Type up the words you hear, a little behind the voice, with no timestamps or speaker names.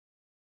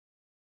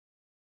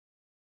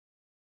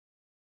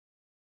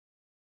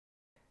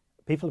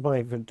People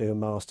applying to do a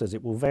master's,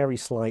 it will vary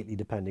slightly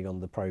depending on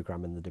the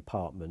programme and the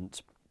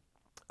department.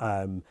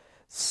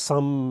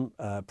 Some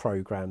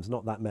programs,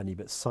 not that many,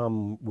 but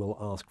some will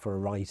ask for a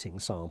writing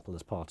sample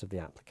as part of the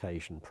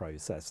application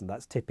process, and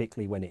that's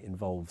typically when it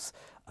involves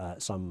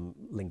some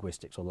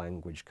linguistics or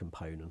language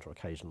component, or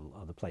occasional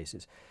other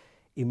places.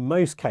 In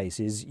most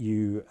cases,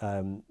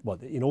 in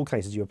all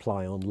cases, you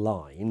apply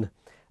online,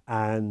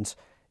 and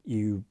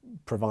you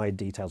provide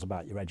details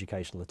about your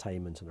educational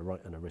attainment and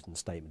a written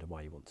statement of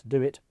why you want to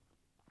do it.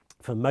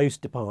 For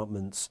most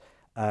departments,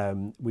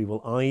 we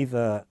will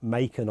either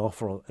make an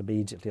offer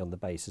immediately on the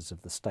basis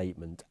of the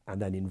statement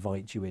and then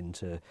invite you in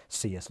to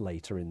see us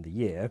later in the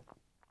year,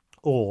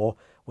 or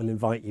we'll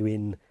invite you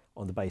in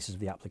on the basis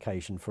of the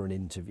application for an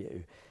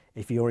interview.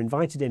 If you're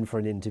invited in for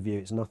an interview,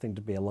 it's nothing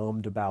to be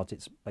alarmed about.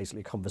 It's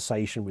basically a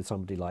conversation with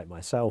somebody like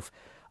myself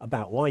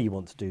about why you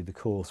want to do the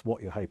course,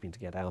 what you're hoping to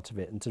get out of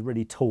it, and to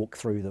really talk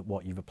through that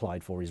what you've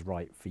applied for is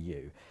right for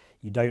you.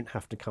 You don't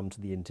have to come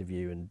to the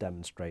interview and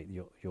demonstrate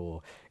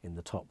you're in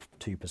the top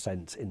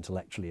 2%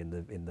 intellectually in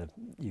the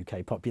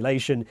UK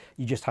population.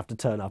 You just have to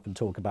turn up and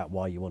talk about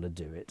why you want to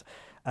do it.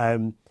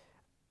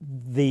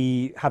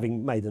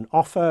 Having made an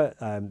offer,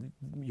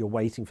 you're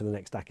waiting for the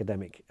next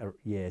academic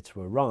year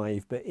to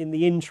arrive, but in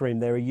the interim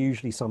there are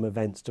usually some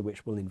events to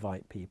which we'll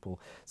invite people,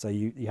 so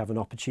you have an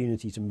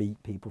opportunity to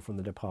meet people from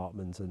the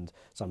department and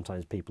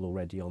sometimes people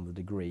already on the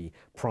degree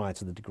prior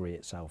to the degree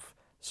itself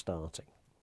starting.